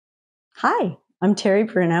Hi, I'm Terri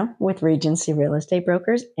Bruno with Regency Real Estate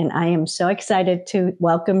Brokers, and I am so excited to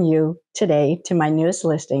welcome you today to my newest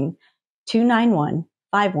listing,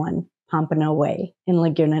 29151 Pompano Way in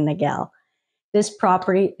Laguna Niguel. This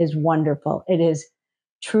property is wonderful. It is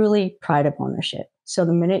truly pride of ownership. So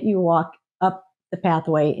the minute you walk up the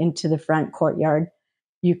pathway into the front courtyard,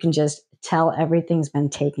 you can just tell everything's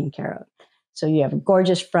been taken care of. So you have a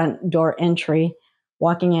gorgeous front door entry,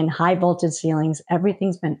 walking in, high vaulted ceilings.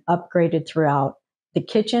 Everything's been upgraded throughout. The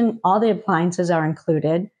kitchen, all the appliances are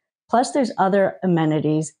included. Plus there's other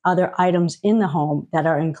amenities, other items in the home that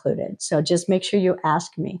are included. So just make sure you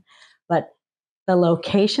ask me. But the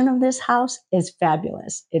location of this house is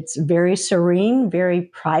fabulous. It's very serene, very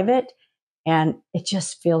private, and it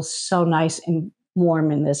just feels so nice and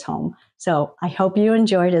warm in this home. So I hope you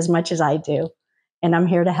enjoyed as much as I do, and I'm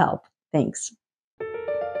here to help. Thanks.